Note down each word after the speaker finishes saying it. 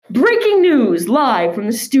Breaking news live from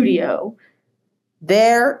the studio.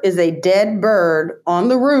 There is a dead bird on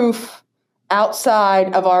the roof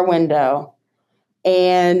outside of our window.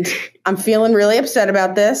 And I'm feeling really upset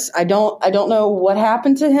about this. I don't know what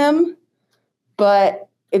happened to him, but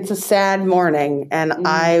it's a sad morning. And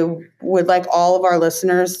I would like all of our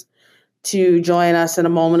listeners to join us in a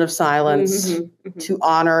moment of silence to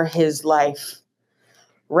honor his life.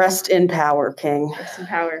 Rest in power, King. Rest in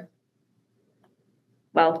power.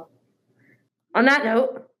 Well, on that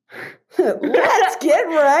note, let's get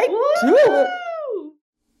right to it.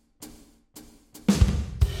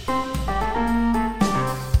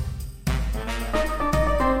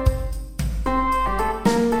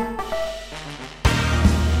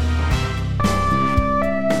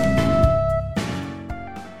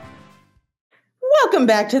 Welcome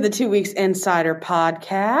back to the 2 Weeks Insider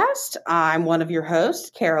podcast. I'm one of your hosts,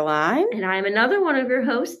 Caroline. And I'm another one of your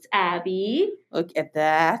hosts, Abby. Look at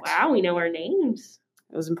that. Wow, we know our names.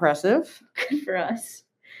 It was impressive. Good for us.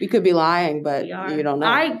 We could be lying, but you don't know.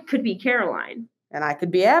 I could be Caroline. And I could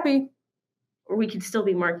be Abby. Or we could still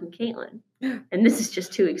be Mark and Caitlin. And this is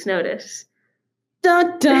just 2 weeks' notice.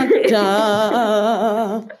 Dun, dun,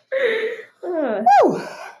 dun.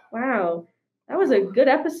 Wow. That was a good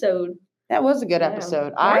episode. That was a good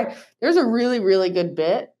episode. There's a really, really good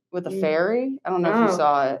bit with a fairy. I don't know if you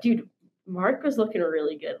saw it. Dude, Mark was looking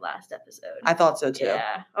really good last episode. I thought so too.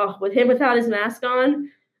 Yeah. Oh, with him without his mask on.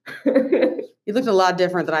 He looked a lot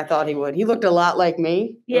different than I thought he would. He looked a lot like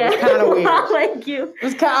me. Yeah. It was kind of weird. A lot like you.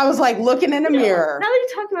 I was like looking in a mirror. Now that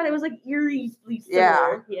you talk about it, it was like eerily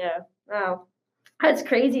similar. Yeah. Wow. That's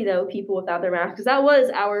crazy though, people without their masks. Because that was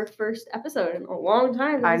our first episode in a long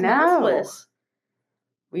time. I know. Maskless.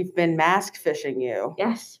 We've been mask fishing you.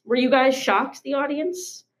 Yes. Were you guys shocked, the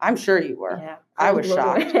audience? I'm sure you were. Yeah. I was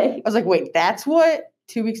shocked. I was like, wait, that's what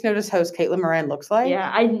 2 Weeks Notice host Caitlin Moran looks like? Yeah,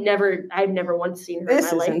 I've never once seen her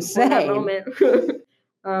this in my life. This is insane. That moment.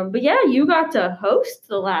 But yeah, you got to host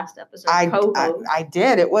the last episode. I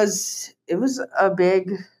did. It was a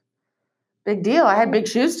big deal. I had big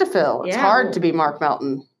shoes to fill. It's hard to be Mark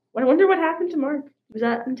Melton. I wonder what happened to Mark. Was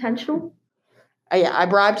that intentional? Yeah, I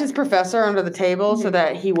bribed his professor under the table so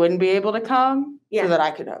that he wouldn't be able to come so that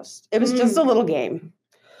I could host. It was just a little game.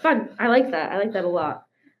 Fun. I like that. I like that a lot.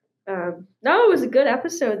 No, it was a good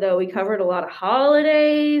episode, though. We covered a lot of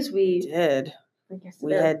holidays. We did. I guess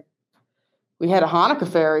we had a Hanukkah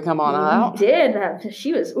fairy come on out. We did.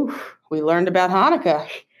 She was, oof. We learned about Hanukkah.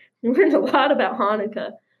 We learned a lot about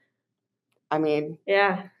Hanukkah. I mean.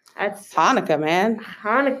 Yeah. That's Hanukkah, man.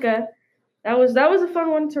 Hanukkah. That was a fun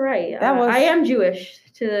one to write. I am Jewish.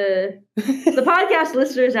 To the podcast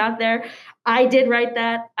listeners out there, I did write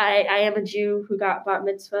that. I am a Jew who got bat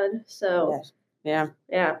mitzvahed. So yeah.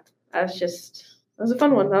 That was a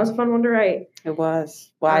fun one. That was a fun one to write. It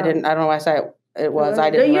was. Well, I don't know why I say it was. I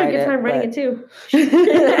didn't write it. You had a good time writing it too.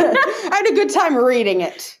 I had a good time reading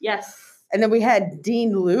it. Yes. And then we had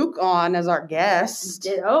Dean Luke on as our guest.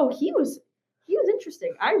 Oh, he was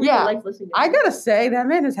interesting. I really liked listening to him. I gotta say, that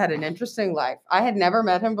man has had an interesting life. I had never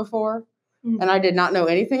met him before, and I did not know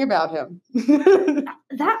anything about him.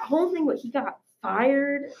 That whole thing, he got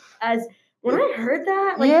fired when I heard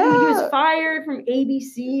that, he was fired from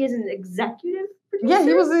ABC as an executive producer. Yeah,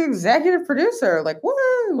 he was the executive producer. Like,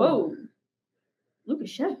 whoa. Lucas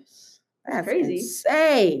Chefs. That's crazy.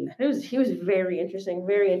 Insane. He was very interesting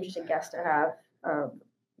guest to have.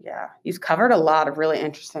 Yeah, he's covered a lot of really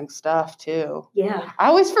interesting stuff, too. Yeah. I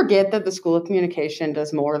always forget that the School of Communication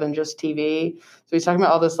does more than just TV. So he's talking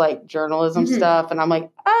about all this, journalism stuff, and I'm like,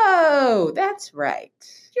 oh, that's right.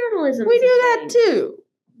 Journalism. We do that, too.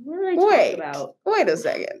 What are they talking about? Wait a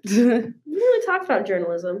second. We really talk about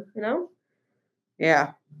journalism, you know?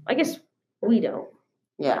 Yeah. I guess we don't.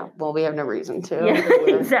 Yeah, well, we have no reason to.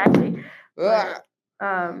 Yeah, exactly.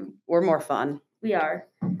 We're more fun. We are.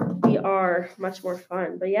 We are much more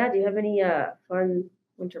fun. But yeah, do you have any fun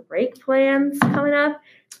winter break plans coming up?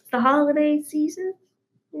 It's the holiday season.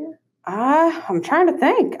 Yeah. I'm trying to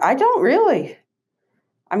think. I don't really.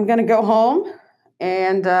 I'm going to go home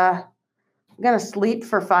and I'm going to sleep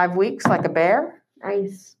for 5 weeks like a bear.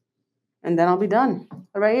 Nice. And then I'll be done.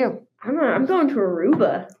 What about you? I'm going to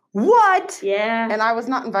Aruba. What? Yeah. And I was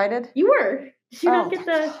not invited? You were. Did you not get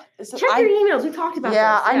check your emails? We talked about this.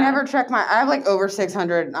 Yeah, I never check I have over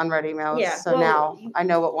 600 unread emails. Yeah, so now I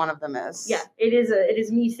know what one of them is. Yeah, it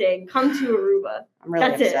is me saying, come to Aruba. I'm really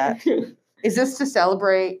upset. Is this to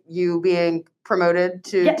celebrate you being promoted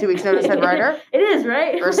to 2 Weeks Notice head writer? It is,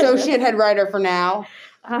 right? Or associate head writer for now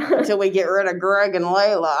until we get rid of Greg and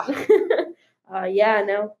Layla. Yeah,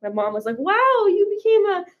 no. My mom was like, wow, you became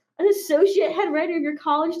a an associate head writer of your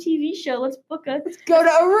college TV show. Let's book a. Let's go to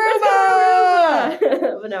Aruba.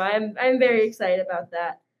 But no, I'm very excited about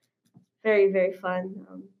that. Very, very fun.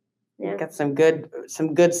 Yeah. Got some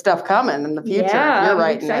good stuff coming in the future. Yeah, You're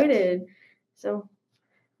I'm excited. So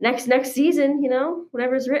next season,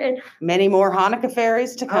 whatever's written. Many more Hanukkah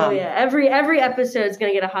fairies to come. Oh yeah, every episode is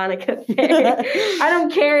gonna get a Hanukkah fairy. I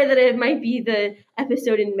don't care that it might be the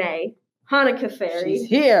episode in May. Hanukkah fairy. She's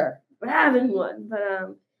here. We're having one,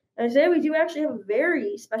 but today we do actually have a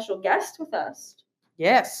very special guest with us.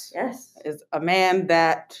 Yes. Is a man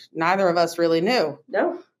that neither of us really knew.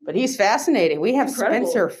 No. But he's fascinating. We have Incredible.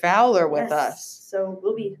 Spencer Fowler with us. So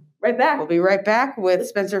we'll be right back. We'll be right back with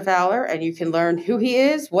Spencer Fowler, and you can learn who he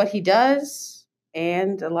is, what he does,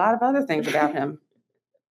 and a lot of other things about him.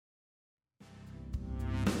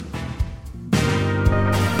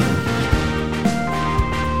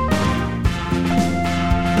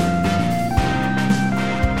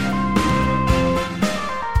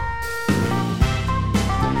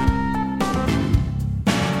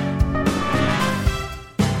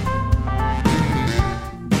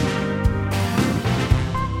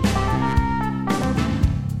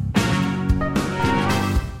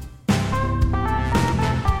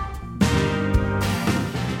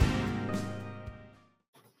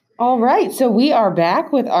 All right, so we are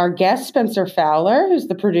back with our guest, Spencer Fowler, who's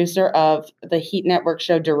the producer of the Heat Network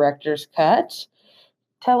show Director's Cut.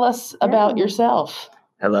 Tell us about yourself.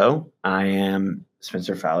 Hello, I am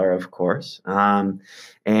Spencer Fowler, of course, and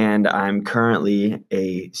I'm currently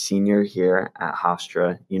a senior here at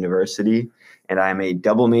Hofstra University, and I'm a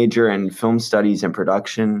double major in film studies and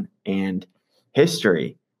production and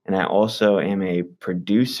history, and I also am a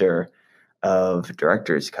producer of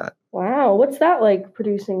Director's Cut. Wow. What's that like,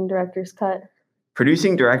 producing Director's Cut?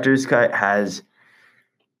 Producing Director's Cut has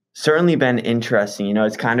certainly been interesting.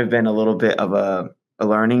 It's kind of been a little bit of a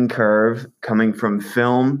learning curve coming from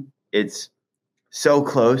film. It's so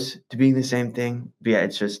close to being the same thing. But yeah,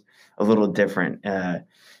 it's just a little different.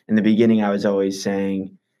 In the beginning, I was always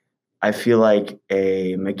saying, I feel like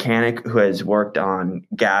a mechanic who has worked on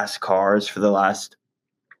gas cars for the last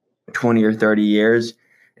 20 or 30 years,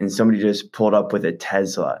 and somebody just pulled up with a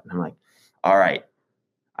Tesla. And I'm like, all right,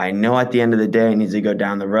 I know at the end of the day I need to go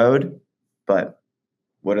down the road, but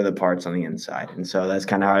what are the parts on the inside? And so that's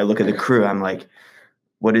kind of how I look at the crew. I'm like,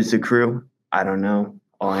 what is the crew? I don't know.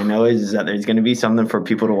 All I know is that there's going to be something for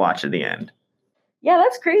people to watch at the end. Yeah,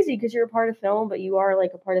 that's crazy because you're a part of film, but you are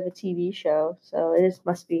like a part of a TV show. So it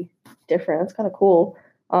must be different. That's kind of cool.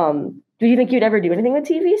 Do you think you'd ever do anything with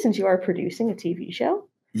TV since you are producing a TV show?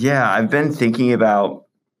 Yeah, I've been thinking about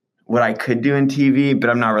what I could do in TV, but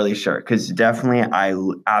I'm not really sure because definitely I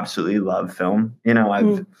absolutely love film.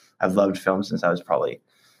 I've loved film since I was probably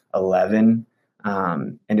 11.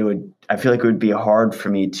 And I feel like it would be hard for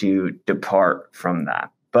me to depart from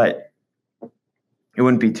that, but it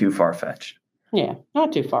wouldn't be too far-fetched. Yeah,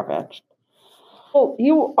 not too far-fetched. Well,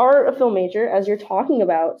 you are a film major, as you're talking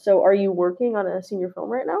about. So are you working on a senior film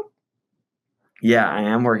right now? Yeah, I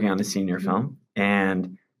am working on a senior film,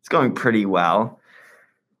 and it's going pretty well.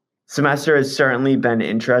 Semester has certainly been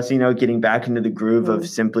interesting. Getting back into the groove of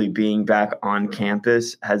simply being back on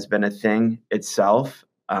campus has been a thing itself.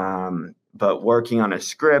 But working on a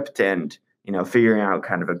script and, figuring out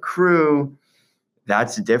kind of a crew,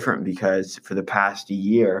 that's different because for the past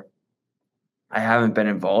year, I haven't been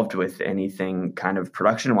involved with anything kind of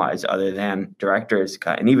production-wise other than Director's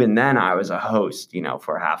Cut. And even then, I was a host,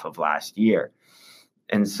 for half of last year.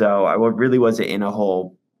 And so I really wasn't in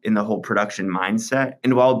the whole production mindset.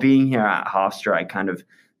 And while being here at Hofstra, I kind of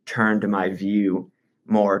turned my view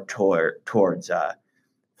more towards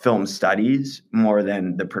film studies more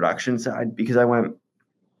than the production side, because I went,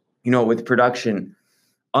 with production,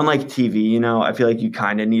 unlike TV, I feel like you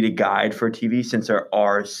kind of need a guide for TV since there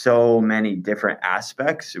are so many different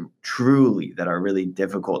aspects truly that are really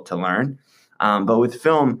difficult to learn. But with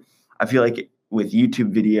film, I feel like with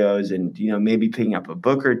YouTube videos and, maybe picking up a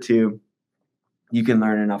book or two, you can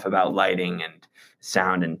learn enough about lighting and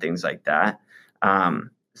sound and things like that.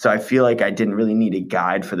 So I feel like I didn't really need a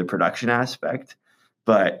guide for the production aspect.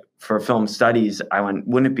 But for film studies,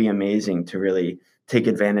 wouldn't it be amazing to really take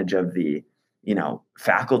advantage of the,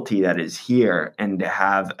 faculty that is here and to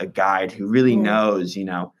have a guide who really knows,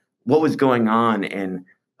 what was going on in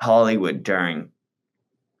Hollywood during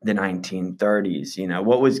the 1930s,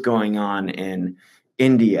 what was going on in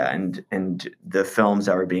India and the films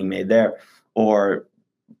that were being made there, or,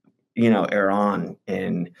 Iran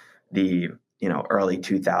in the, early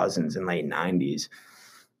 2000s and late 90s,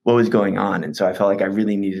 what was going on. And so I felt like I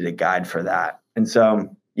really needed a guide for that. And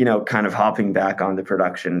so, kind of hopping back on the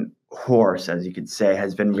production horse, as you could say,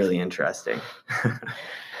 has been really interesting.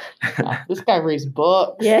 This guy reads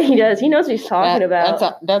books. Yeah, he does. He knows what he's talking about.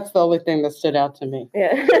 That's the only thing that stood out to me.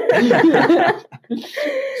 Yeah.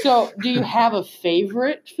 So, do you have a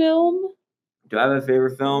favorite film? Do I have a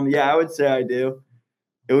favorite film? Yeah, I would say I do.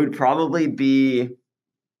 It would probably be,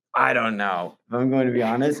 I don't know. If I'm going to be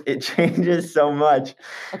honest, it changes so much.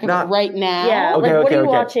 Okay, but right now? Yeah, Okay, what are you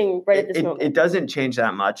watching right at this moment? It doesn't change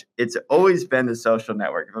that much. It's always been The Social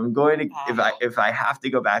Network. If I'm going to, if I have to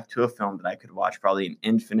go back to a film that I could watch probably an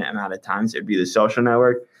infinite amount of times, it'd be The Social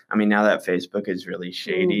Network. I mean, now that Facebook is really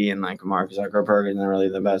shady and like Mark Zuckerberg isn't really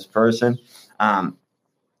the best person,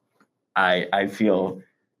 I feel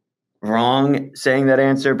wrong saying that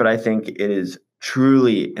answer, but I think it is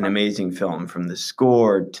truly an amazing film, from the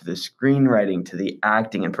score to the screenwriting to the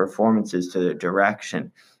acting and performances to the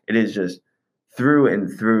direction. It is just through and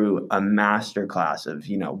through a masterclass of,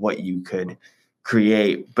 what you could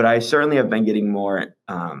create. But I certainly have been getting more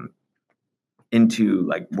into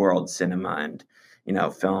like world cinema and,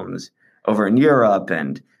 films over in Europe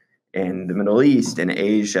and in the Middle East and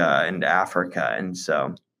Asia and Africa. And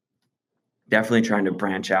so definitely trying to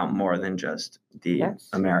branch out more than just the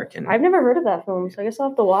American. I've never heard of that film, so I guess I'll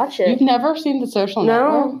have to watch it. You've never seen The Social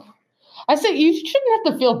Network? No. I say you shouldn't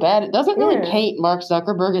have to feel bad. It doesn't really paint Mark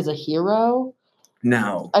Zuckerberg as a hero.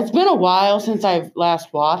 No. It's been a while since I've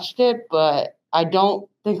last watched it, but I don't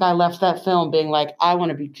think I left that film being like, I want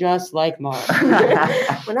to be just like Mark.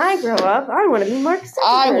 When I grow up, I want to be Mark Zuckerberg.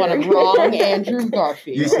 I want to wrong Andrew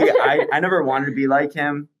Garfield. You see, I never wanted to be like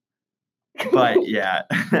him. But yeah,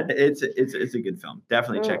 it's a good film.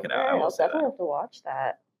 Definitely check it out. I'll definitely have to watch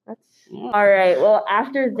that. All right. Well,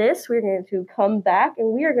 after this, we're going to come back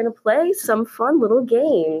and we are going to play some fun little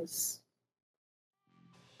games.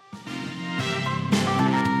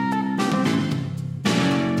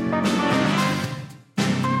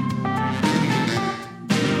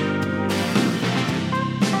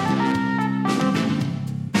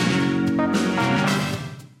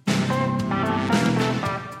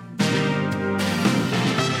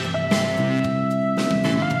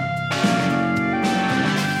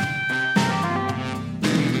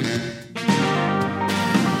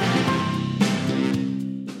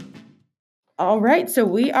 All right, so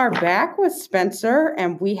we are back with Spencer,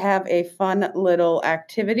 and we have a fun little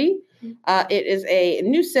activity. It is a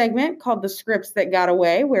new segment called The Scripts That Got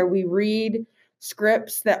Away, where we read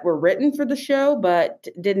scripts that were written for the show, but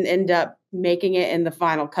didn't end up making it in the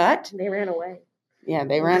final cut. They ran away. Yeah,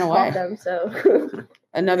 they ran away. Them, so.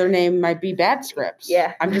 Another name might be Bad Scripts.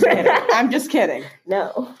 Yeah. I'm just kidding. I'm just kidding.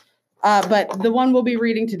 No. But the one we'll be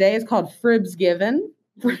reading today is called Fribsgiven.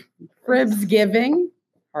 Fribsgiving.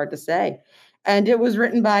 Hard to say. And it was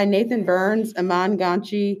written by Nathan Burns, Aman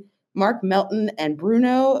Ganchi, Mark Melton, and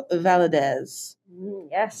Bruno Valadez.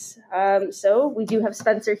 Yes. So we do have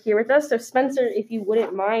Spencer here with us. So Spencer, if you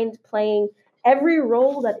wouldn't mind playing every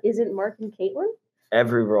role that isn't Mark and Caitlin.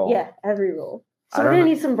 Every role? Yeah, every role. So we're going to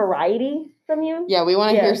need some variety from you. Yeah, we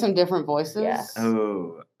want to hear some different voices. Yeah.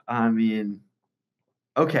 Oh, I mean...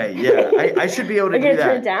 Okay, yeah, I should be able to do that.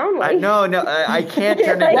 Turn it down? I can't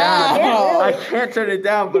turn it down. Wow. I can't turn it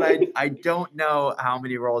down, but I don't know how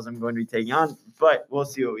many roles I'm going to be taking on, but we'll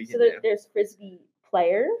see what we can do. So there's Frisbee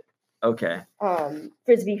player. Okay.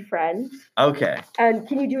 Frisbee friend. Okay. And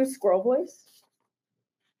can you do a squirrel voice?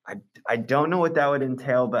 I don't know what that would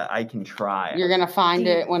entail, but I can try. You're gonna find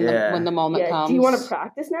it when the moment comes. Do you want to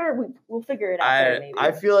practice now, or we'll figure it out there, maybe?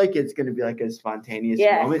 I feel like it's gonna be like a spontaneous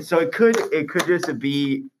moment. So it could just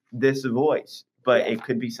be this voice, but it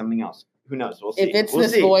could be something else. Who knows? We'll see. If it's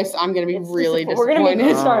this voice, I'm gonna be really disappointed. We're gonna make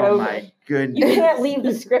you start over. My goodness. You can't leave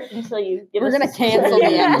the script until you give us. We're gonna cancel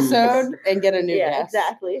the episode and get a new guest.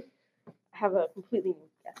 Exactly. I have a completely new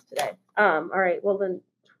guest today. All right. Well then,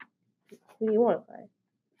 who do you want to play?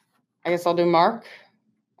 I guess I'll do Mark.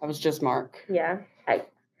 I was just Mark. Yeah.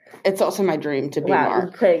 It's also my dream to be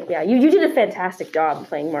Mark. You did a fantastic job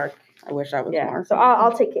playing Mark. I wish I was Mark. So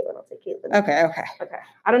I'll take Caitlin. Okay.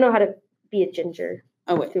 I don't know how to be a ginger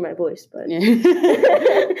through my voice, but... Yeah.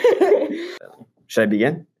 Should I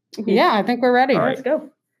begin? Yeah, I think we're ready. All right. Let's go.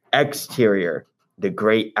 Exterior, the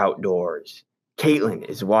great outdoors. Caitlin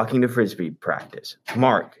is walking to Frisbee practice.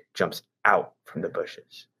 Mark jumps out from the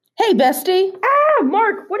bushes. Hey, bestie.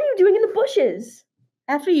 Mark, what are you doing in the bushes?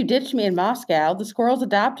 After you ditched me in Moscow, the squirrels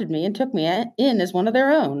adopted me and took me in as one of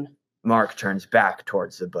their own. Mark turns back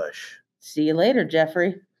towards the bush. See you later,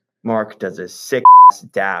 Jeffrey. Mark does a sick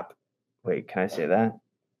dap. Wait, can I say that?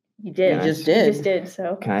 You did. You just did. You just did,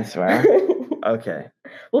 so. Can I swear? Okay.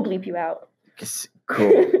 We'll bleep you out.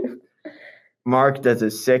 Cool. Mark does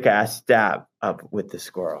a sick-ass dap up with the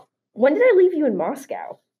squirrel. When did I leave you in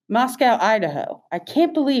Moscow? Moscow, Idaho. I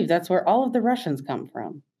can't believe that's where all of the Russians come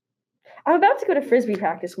from. I'm about to go to Frisbee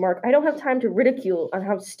practice, Mark. I don't have time to ridicule on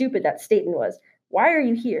how stupid that statement was. Why are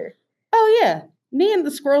you here? Oh, yeah. Me and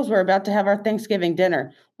the squirrels were about to have our Thanksgiving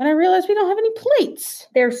dinner when I realized we don't have any plates.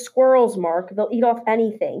 They're squirrels, Mark. They'll eat off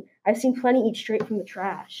anything. I've seen plenty eat straight from the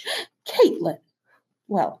trash. Caitlin.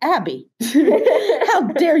 Well, Abby. How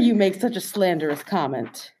dare you make such a slanderous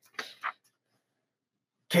comment?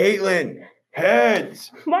 Caitlin,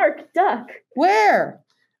 heads! Mark, duck. Where?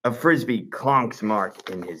 A Frisbee clonks Mark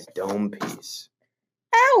in his dome piece.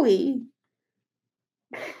 Owie.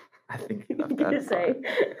 I think he What left did that it say? part.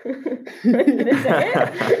 What did it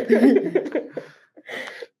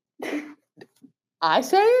say? I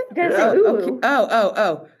say it? You gotta say ooh. Okay.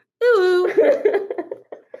 Oh.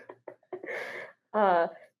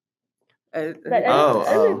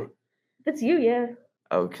 Ooh. That's you, yeah.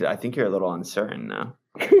 Oh, because I think you're a little uncertain now.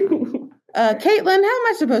 Caitlin, how am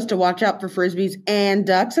I supposed to watch out for Frisbees and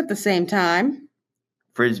ducks at the same time?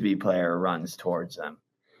 Frisbee player runs towards them.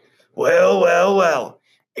 Well.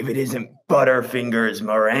 If it isn't Butterfingers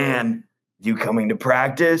Moran, you coming to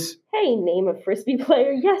practice? Hey, name a Frisbee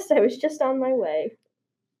player. Yes, I was just on my way.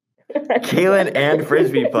 Caitlin and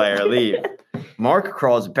Frisbee player leave. Mark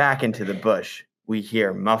crawls back into the bush. We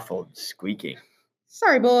hear muffled squeaking.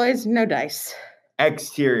 Sorry, boys, no dice.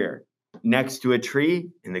 Exterior, next to a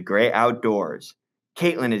tree in the gray outdoors.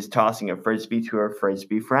 Caitlin is tossing a Frisbee to her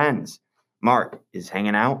Frisbee friends. Mark is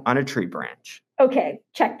hanging out on a tree branch. Okay,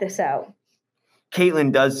 check this out.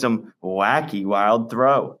 Caitlin does some wacky wild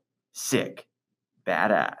throw. Sick.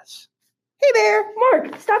 Badass. Hey there.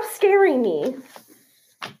 Mark, stop scaring me.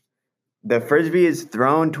 The Frisbee is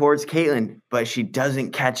thrown towards Caitlin, but she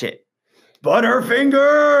doesn't catch it.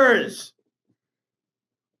 Butterfingers!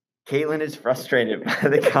 Caitlin is frustrated by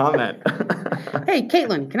the comment. Hey,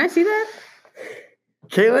 Caitlin, can I see that?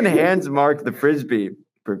 Caitlin hands Mark the Frisbee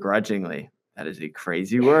begrudgingly. That is a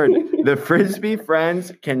crazy word. The Frisbee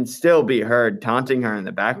friends can still be heard taunting her in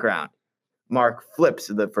the background. Mark flips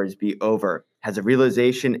the Frisbee over, has a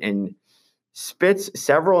realization, and spits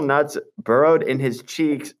several nuts burrowed in his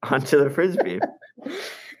cheeks onto the Frisbee.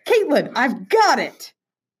 Caitlin, I've got it.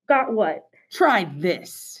 Got what? Try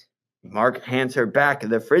this. Mark hands her back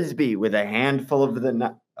the Frisbee with a handful of the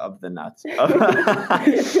nuts.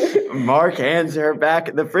 Mark hands her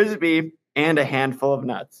back the Frisbee and a handful of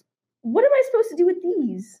nuts. What am I supposed to do with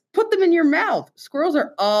these? Put them in your mouth. Squirrels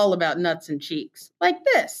are all about nuts and cheeks. Like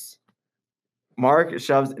this. Mark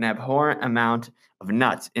shoves an abhorrent amount of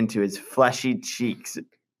nuts into his fleshy cheeks.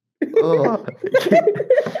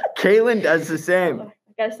 Caitlin does the same. I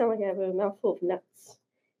gotta sound like I have a mouthful of nuts.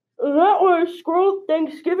 Is that what a squirrel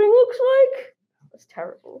Thanksgiving looks like? That's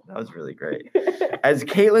terrible. That was really great. As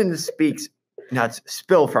Caitlin speaks, nuts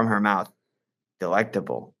spill from her mouth.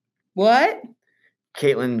 Delectable. What?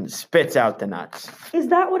 Caitlin spits out the nuts. Is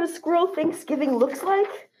that what a squirrel Thanksgiving looks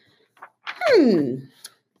like?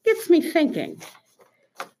 Gets me thinking.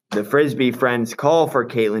 The Frisbee friends call for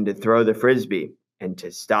Caitlin to throw the Frisbee and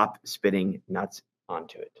to stop spitting nuts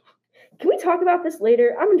onto it. Can we talk about this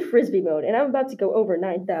later? I'm in Frisbee mode, and I'm about to go over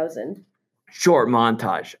 9,000. Short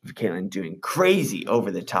montage of Caitlin doing crazy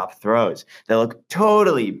over-the-top throws that look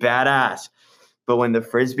totally badass. But when the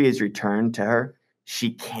Frisbee is returned to her,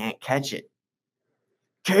 she can't catch it.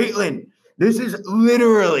 Caitlin, this is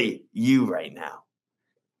literally you right now.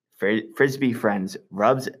 Frisbee friends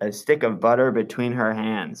rubs a stick of butter between her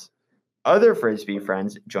hands. Other Frisbee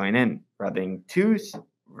friends join in, rubbing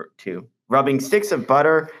sticks of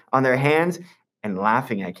butter on their hands and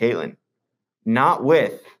laughing at Caitlin. Not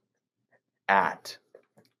with, at.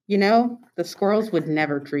 You know, the squirrels would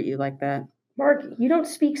never treat you like that. Mark, you don't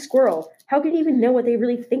speak squirrel. How can you even know what they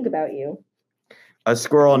really think about you? A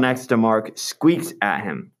squirrel next to Mark squeaks at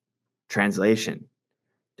him. Translation.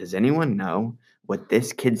 Does anyone know what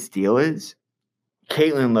this kid's deal is?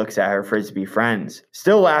 Caitlin looks at her Frisbee friends,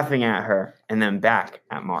 still laughing at her, and then back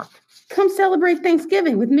at Mark. Come celebrate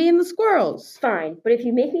Thanksgiving with me and the squirrels. Fine, but if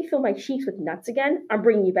you make me fill my cheeks with nuts again, I'm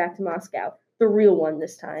bringing you back to Moscow. The real one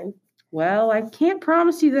this time. Well, I can't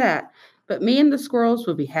promise you that, but me and the squirrels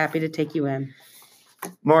will be happy to take you in.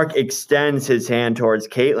 Mark extends his hand towards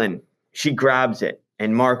Caitlin. She grabs it,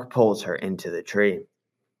 and Mark pulls her into the tree.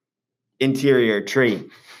 Interior tree.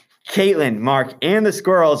 Caitlin, Mark, and the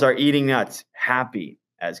squirrels are eating nuts, happy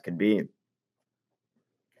as could be.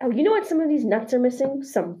 Oh, you know what some of these nuts are missing?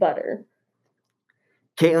 Some butter.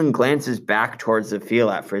 Caitlin glances back towards the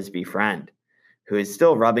field at Frisbee friend, who is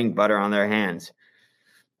still rubbing butter on their hands.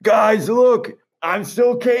 Guys, look! I'm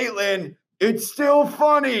still Caitlin! It's still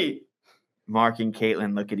funny! Mark and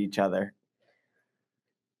Caitlin look at each other.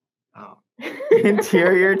 Oh,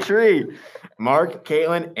 interior tree. Mark,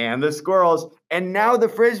 Caitlin, and the squirrels, and now the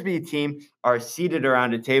Frisbee team are seated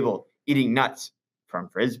around a table eating nuts from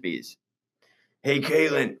Frisbees. Hey,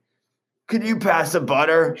 Caitlin, could you pass the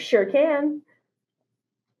butter? Sure can.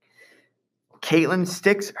 Caitlin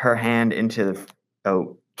sticks her hand into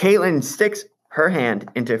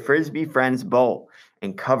Frisbee Friend's bowl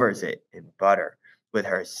and covers it in butter with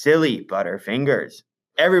her silly butter fingers.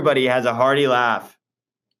 Everybody has a hearty laugh.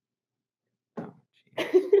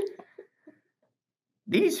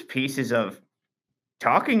 These pieces of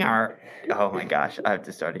talking are... Oh my gosh, I have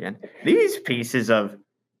to start again. These pieces of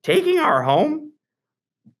taking our home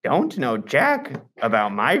don't know jack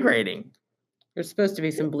about migrating. There's supposed to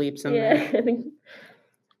be some bleeps in Yeah, there. I think.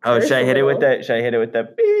 Oh, should I hit it with that? Should I hit it with the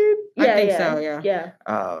beep? I think so, yeah. Yeah.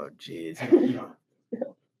 Oh, jeez.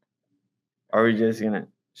 Are we just gonna?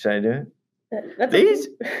 Should I do it? That's These?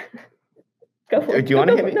 Go for it. Do you want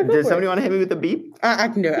to hit me? No, go Does for somebody it. want to hit me with the beep? I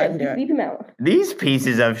can do it. Yeah, I can do it. beep him out. These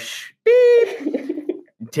pieces of beep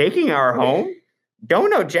taking our home don't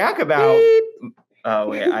know jack about. Beep. Oh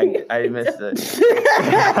wait, I missed it.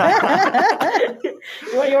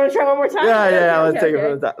 You want to try one more time? Yeah. Let's take it okay.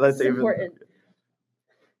 from the top. Let's It's take it from the important. top.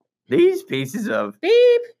 These pieces of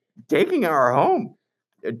Beep. taking our home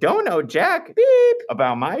don't know jack beep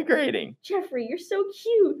about migrating. Jeffrey, you're so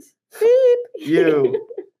cute. Beep. You.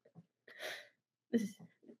 This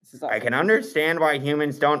is I awesome. can understand why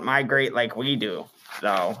humans don't migrate like we do.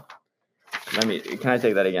 So, can I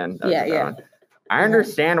take that again? That was Yeah, a bad yeah. one. I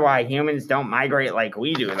understand why humans don't migrate like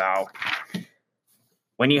we do, though.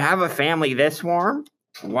 When you have a family this warm,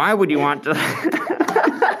 why would you want to?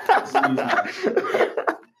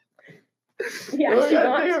 Yeah, she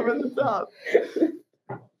wants from the top.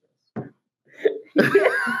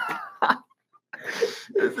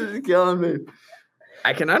 This is killing me.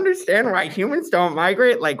 I can understand why humans don't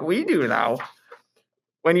migrate like we do, though.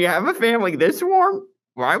 When you have a family this warm,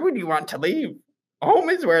 why would you want to leave? Home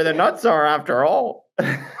is where the nuts are, after all.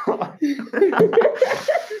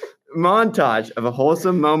 Montage of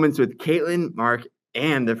wholesome moments with Caitlin, Mark,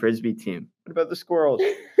 and the Frisbee team. What about the squirrels?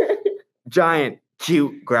 Giant,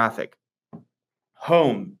 cute graphic.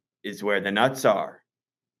 Home is where the nuts are.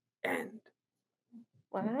 And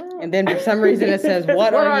Wow. And then for some reason it says,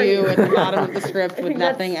 "What are you?" at the bottom of the script I with think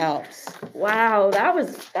nothing else. Wow, that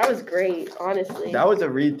was great, honestly. that was a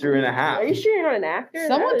read-through and a half. Are you sure you're not an actor?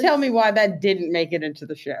 Someone tell me why that didn't make it into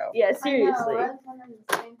the show. Yeah, seriously. I know, I was wondering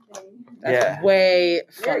the same thing. That's Yeah. way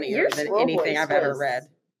funnier your than squirrel anything voice I've ever was- read.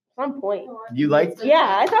 On point. You liked it?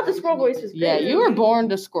 Yeah, I thought the squirrel voice was great. Yeah, you were born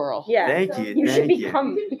to squirrel. Yeah. Thank you. You should Thank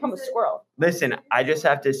you. become a squirrel. Listen, I just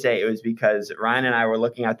have to say it was because Ryan and I were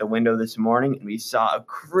looking out the window this morning and we saw a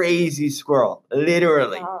crazy squirrel.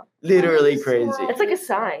 Literally crazy. It's like a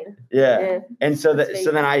sign. Yeah. And so That's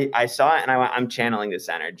then I saw it and I went, I'm channeling this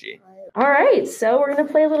energy. All right, so we're gonna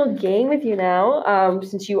play a little game with you now.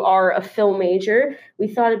 Since you are a film major, we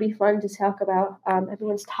thought it'd be fun to talk about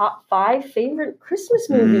everyone's top 5 favorite Christmas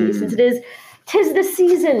movies. Since tis the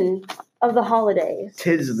season of the holidays.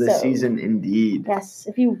 Tis the season indeed. Yes,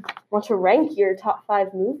 if you want to rank your top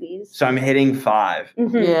 5 movies. So I'm hitting 5.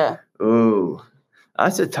 Mhm. Yeah. Ooh,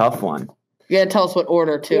 that's a tough one. You gotta tell us what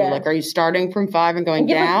order too. Yeah. Like, are you starting from 5 and going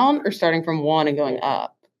Give us- down, or starting from 1 and going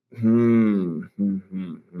up?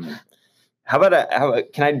 How about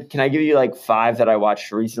can I give you like 5 that I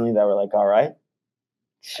watched recently that were like all right?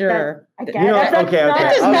 Sure. I guess. You know what? That's Okay. not-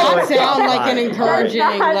 That does I'll not go with sound top like an 5. encouraging,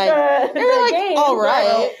 That's not like, the they're like, game, all but-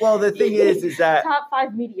 right. Well, the thing is that Top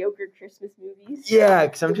 5 mediocre Christmas movies. yeah,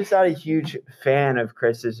 because I'm just not a huge fan of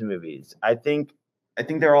Christmas movies. I think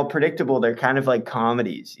they're all predictable. They're kind of like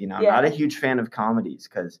comedies. You know, I'm Yeah. not a huge fan of comedies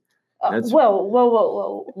because That's-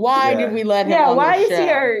 Whoa. Why Yeah. did we let him Yeah, on why the is show? he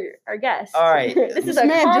our guest? All right. This This is a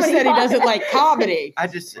man just comedy said he doesn't podcast. like comedy. I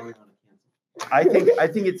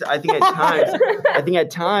think at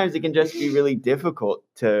times it can just be really difficult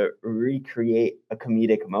to recreate a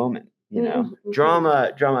comedic moment. You know, Mhm.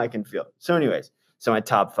 drama I can feel. So, anyways, my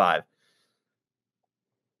top 5.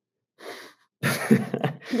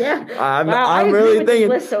 Yeah. I'm Wow, I agree really with this thinking.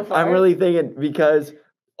 list so far. I'm really thinking because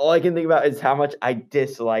all I can think about is how much I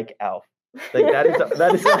dislike Elf. Like that is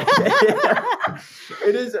like,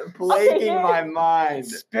 it is plaguing it. my mind.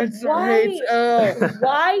 Spencer Why? hates Elf.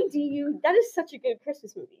 Why do you? That is such a good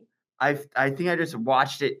Christmas movie. I think I just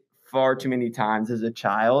watched it far too many times as a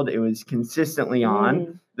child. It was consistently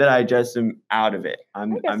on that I just am out of it. I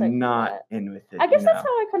guess I get I'm not that. in with it. I guess you that's know?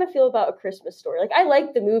 how I kind of feel about A Christmas Story. Like I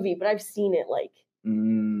like the movie, but I've seen it like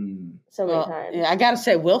Mm. so many Well, times. yeah, I gotta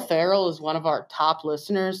say, Will Ferrell is one of our top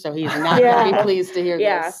listeners, so he's not Yeah. gonna be pleased to hear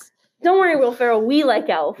Yeah. this. Don't worry, Will Ferrell. We like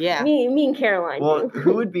Elf. Yeah. Me and Caroline. Well, do.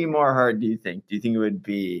 who would be more hard, do you think? Do you think it would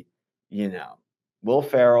be, Will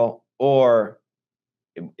Ferrell or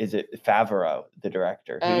is it Favreau, the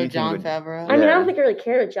director? Who do you John think would, Favreau. I mean, I don't think I really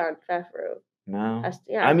care about John Favreau. No. I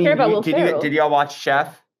care about Will Ferrell. Did y'all watch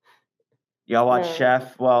Chef? Y'all watch No.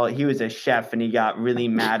 Chef? Well, he was a chef and he got really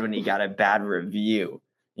mad when he got a bad review.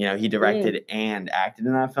 He directed and acted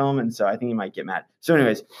in that film, and so I think he might get mad. So,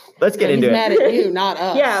 anyways, let's get into it. He's mad at you, not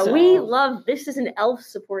us. Yeah, so. we love. This is an Elf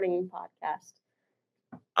supporting podcast.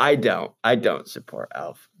 I don't support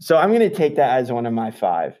Elf, so I'm going to take that as one of my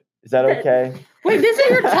 5. Is that okay? Wait, this is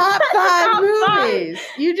your top 5 Top movies.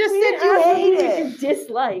 5. You just said you hate it. You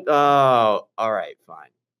dislike. Oh, all right, fine.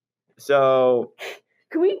 So,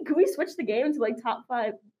 Can we switch the game to like top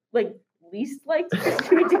 5 like least liked?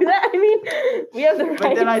 Can we do that? I mean, we have the right.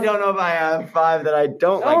 but then I don't know if I have 5 that I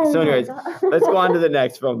don't like. So, anyways, let's go on to the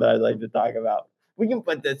next film that I'd like to talk about. We can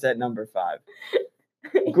put this at number 5.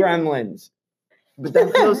 Gremlins. But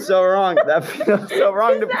that feels so wrong. That feels so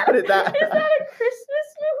wrong to put it that. Is that a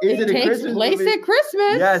Christmas movie? Is it a takes Christmas place movie? at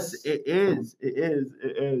Christmas. Yes, it is. It is.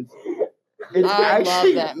 It's I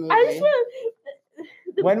actually. love that movie. I just want.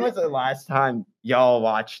 When was the last time y'all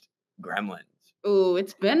watched Gremlins? Ooh,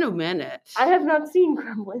 it's been a minute. I have not seen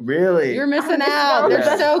Gremlins. Really? You're missing It's out. not the They're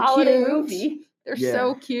best so holiday cute. movie. They're Yeah.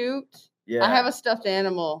 so cute. Yeah. I have a stuffed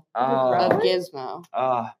animal Oh, of Gizmo.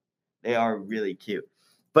 they are really cute,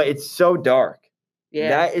 but it's so dark. Yeah.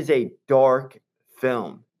 That is a dark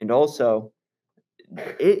film, and also,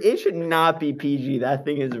 it should not be PG. That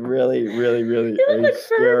thing is really, really, really They look a like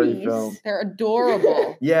scary Furbies. film. They're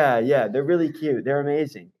adorable. Yeah, they're really cute. They're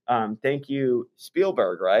amazing. Thank you,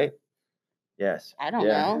 Spielberg, right? Yes. I don't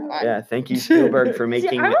Yeah. know. Yeah, thank you, Spielberg, for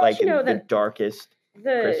making I it want like you to know the that darkest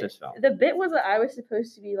Christmas film. The bit was that I was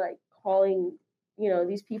supposed to be like calling,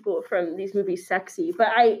 these people from these movies sexy, but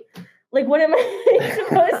what am I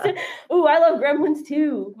supposed to? Ooh, I love Gremlins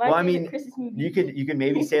too. My favorite Christmas movie. You could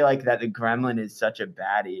maybe say like that the gremlin is such a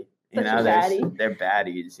baddie. Such a baddie. They're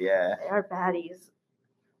baddies, yeah. They are baddies.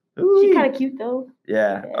 Ooh. She's kind of cute though.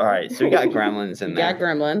 Yeah. All right. So we got Gremlins in You there got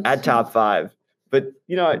Gremlins. at top 5, but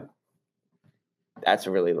you know what? That's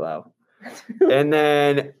really low. And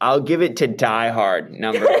then I'll give it to Die Hard,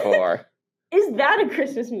 number 4. Is that a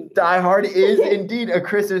Christmas movie? Die Hard is indeed a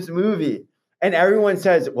Christmas movie. And everyone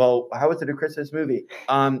says, well, how is it a Christmas movie?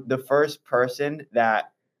 The first person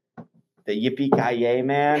that the Yippee-Ki-Yay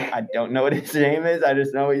man, I don't know what his name is. I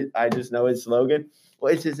just know his slogan.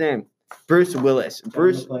 What is his name? Bruce Willis.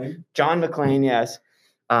 John McClane, yes.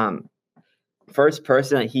 First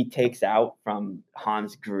person that he takes out from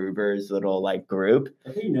Hans Gruber's little group.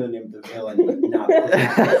 I think you know the name of the villain. Not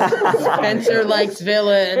Spencer likes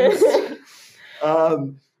villains.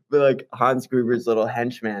 But Hans Gruber's little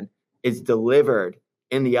henchman is delivered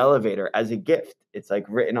in the elevator as a gift. It's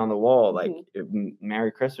written on the wall,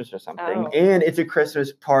 Merry Christmas or something. Oh. And it's a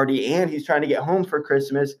Christmas party, and he's trying to get home for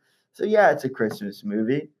Christmas. So yeah, it's a Christmas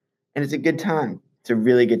movie, and it's a good time. It's a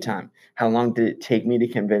really good time. How long did it take me to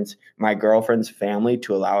convince my girlfriend's family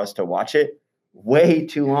to allow us to watch it? Way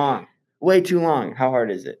too long. Way too long. How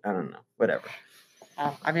hard is it? I don't know. Whatever.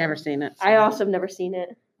 Oh, I've never seen it. So. I also have never seen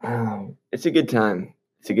it. It's a good time.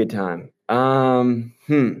 It's a good time.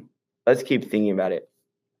 Let's keep thinking about it.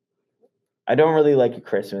 I don't really like A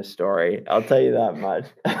Christmas Story. I'll tell you that much.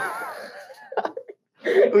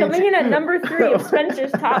 Coming in at number 3 of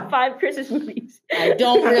Spencer's top 5 Christmas movies. I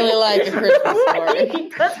don't really like A Christmas Story. He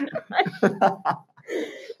doesn't like.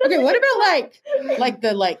 Okay, what about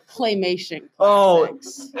the claymation Oh.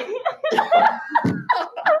 classics?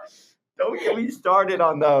 Don't get me started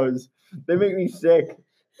on those. They make me sick.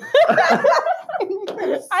 I think we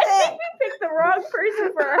picked the wrong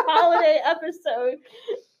person for our holiday episode.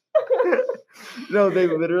 No, they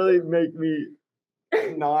literally make me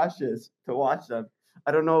nauseous to watch them.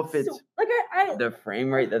 I don't know if it's the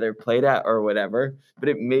frame rate that they're played at or whatever, but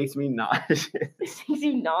it makes me nauseous. It makes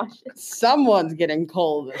you nauseous. Someone's getting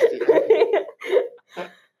cold this year.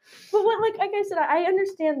 But like I said, I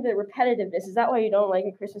understand the repetitiveness. Is that why you don't like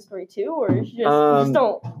A Christmas Story too, or you just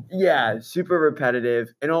don't? Yeah, super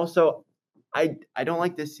repetitive, and also I don't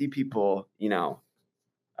like to see people,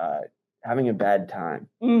 having a bad time.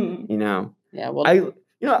 Yeah, well,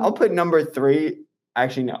 I'll put number 3.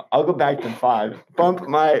 Actually, no, I'll go back to 5. Bump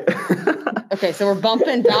my. Okay, so we're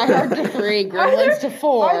bumping Die Hard to 3, Gremlins to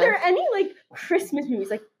 4. Are there any Christmas movies,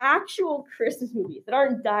 actual Christmas movies that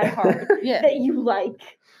aren't Die Hard Yeah. that you like?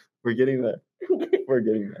 We're getting there. We're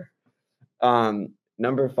getting there.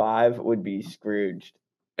 Number 5 would be Scrooged.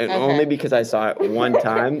 And Okay. only because I saw it one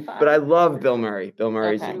time. But I love Bill Murray. Bill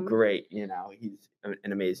Murray's Okay. great. He's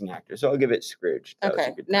an amazing actor. So I'll give it Scrooge. That was a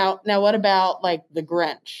Okay. good time. Now what about like the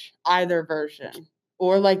Grinch? Either version.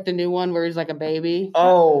 Or like the new one where he's like a baby?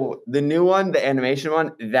 Oh, the new one, the animation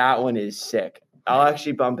one, that one is sick. I'll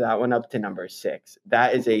actually bump that one up to number 6.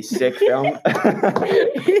 That is a sick film.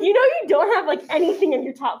 You don't have like anything in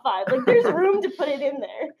your top 5. Like there's room to put it in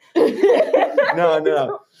there.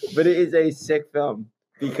 No. But it is a sick film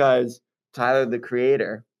because Tyler, the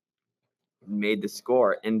creator, made the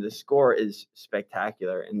score, and the score is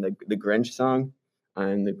spectacular. And the Grinch song, I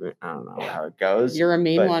don't know how it goes. You're a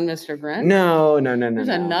mean but- one, Mr. Grinch? No. There's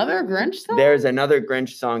another Grinch song? There's another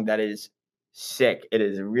Grinch song that is sick. It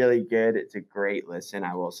is really good. It's a great listen.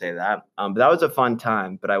 I will say that. But that was a fun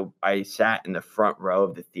time. But I sat in the front row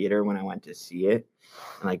of the theater when I went to see it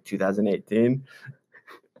in like 2018.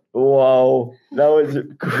 Whoa, that was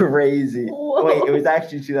crazy. Whoa. Wait, it was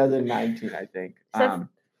actually 2019, I think.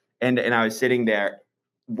 And I was sitting there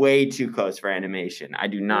way too close for animation. I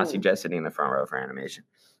do not suggest sitting in the front row for animation.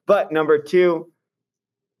 But number two,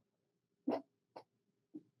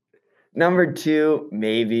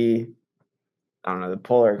 maybe, I don't know, the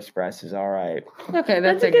Polar Express is all right. Okay,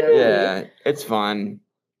 that's a good good movie. Yeah, it's fun.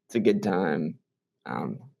 It's a good time.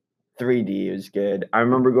 3D is good. I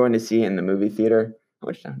remember going to see it in the movie theater. How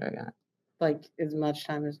much time do I got? Like as much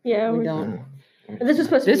time as Yeah, we don't. And this was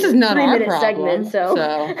supposed to be This is not a our 3-minute problem. segment,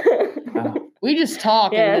 so. We just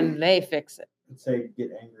talk Yeah. and then they fix it. Let's say get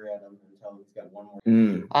angry at him and tell him he's got one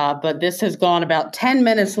more. But this has gone about 10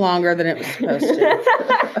 minutes longer than it was supposed to.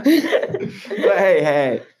 But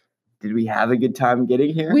hey, did we have a good time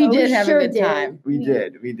getting here? We Oh, did we have sure a good did. time. We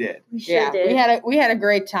did. We sure did. We had a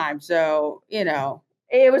great time. So,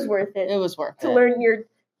 It was worth it. it was worth to it. learn your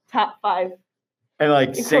top 5 And like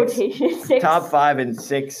in 6, quotation. 6 top 5 and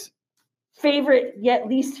 6. favorite yet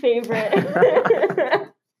least favorite.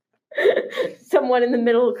 Someone in the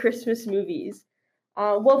middle of Christmas movies.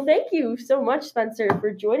 Well, thank you so much, Spencer,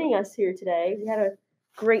 for joining us here today. We had a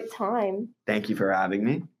great time. Thank you for having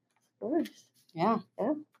me. Of course. Yeah.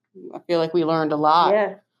 Yeah. I feel like we learned a lot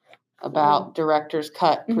Yeah. about director's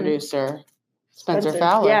cut Mhm. producer Spencer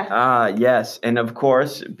Fowler. Yeah. Yes. And of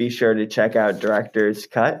course, be sure to check out Director's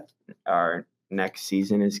Cut. Our next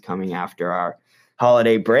season is coming after our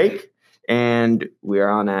holiday break. And we're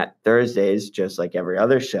on at Thursdays, just like every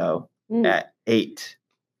other show, at 8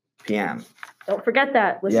 p.m. Don't forget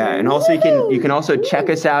that. Listeners. Yeah, and also you can also check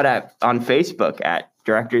us out on Facebook at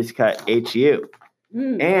Director's Cut HU.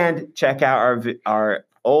 And check out our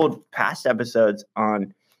old past episodes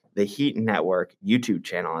on the Heat Network YouTube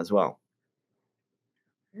channel as well.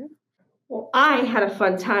 Well, I had a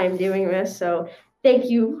fun time doing this, so thank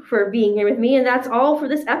you for being here with me. And that's all for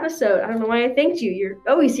this episode. I don't know why I thanked you. You're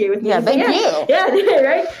always here with me. Yeah, but thank you. Yeah,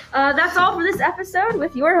 right? That's all for this episode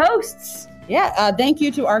with your hosts. Yeah, thank you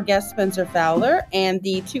to our guest Spencer Fowler and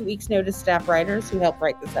the 2 Weeks Notice staff writers who helped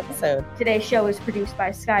write this episode. Today's show is produced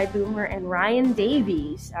by Sky Boomer and Ryan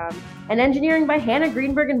Davies, and engineering by Hannah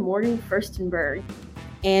Greenberg and Morgan Furstenberg.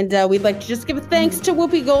 And we'd like to just give a thanks to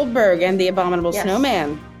Whoopi Goldberg and the Abominable Yes.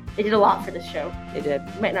 Snowman. They did a lot for this show. They did.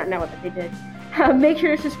 You might not know it, but they did. Make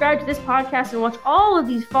sure to subscribe to this podcast and watch all of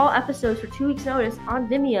these fall episodes for 2 weeks' notice on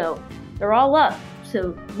Vimeo. They're all up,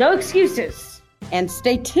 so no excuses. And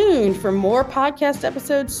stay tuned for more podcast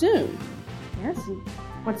episodes soon. Yes. And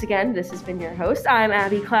once again, this has been your host. I'm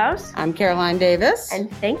Abby Klauz. I'm Caroline Davis.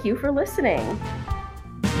 And thank you for listening.